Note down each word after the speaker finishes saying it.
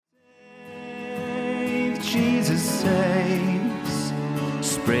Jesus saves.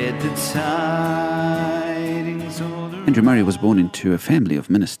 Spread the tidings all around. Andrew Murray was born into a family of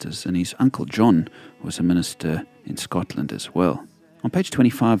ministers, and his uncle John was a minister in Scotland as well. On page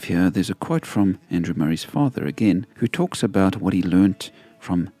 25 here, there's a quote from Andrew Murray's father again, who talks about what he learnt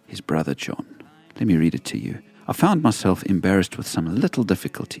from his brother John. Let me read it to you. I found myself embarrassed with some little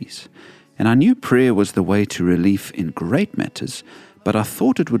difficulties, and I knew prayer was the way to relief in great matters, but I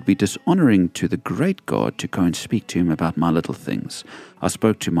thought it would be dishonoring to the great God to go and speak to him about my little things. I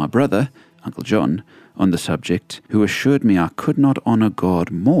spoke to my brother, Uncle John, on the subject, who assured me I could not honor God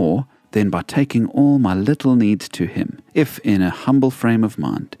more than by taking all my little needs to him, if in a humble frame of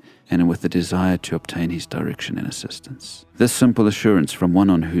mind, and with the desire to obtain his direction and assistance. This simple assurance from one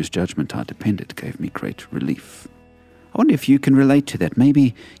on whose judgment I depended gave me great relief. I wonder if you can relate to that.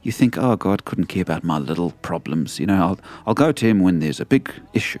 Maybe you think, oh, God couldn't care about my little problems. I'll go to him when there's a big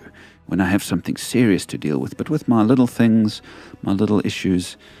issue, when I have something serious to deal with. But with my little things, my little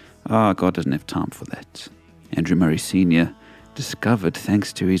issues, God doesn't have time for that. Andrew Murray Sr. discovered,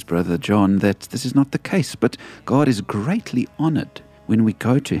 thanks to his brother John, that this is not the case, but God is greatly honored when we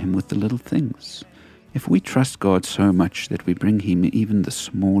go to him with the little things. If we trust God so much that we bring him even the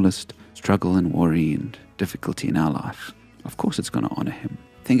smallest struggle and worry and difficulty in our life, of course it's going to honor him.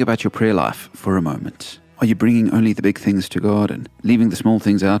 Think about your prayer life for a moment. Are you bringing only the big things to God and leaving the small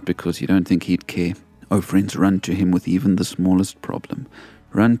things out because you don't think he'd care? Oh, friends, run to him with even the smallest problem.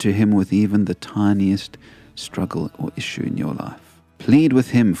 Run to him with even the tiniest struggle or issue in your life. Plead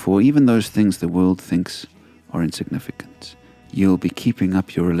with him for even those things the world thinks are insignificant. You'll be keeping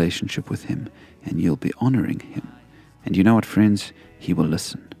up your relationship with him, and you'll be honoring him. And you know what, friends? He will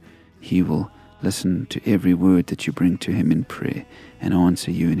listen. He will listen to every word that you bring to him in prayer and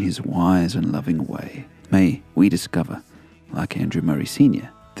answer you in his wise and loving way. May we discover, like Andrew Murray Sr.,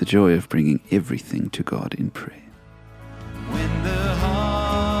 the joy of bringing everything to God in prayer.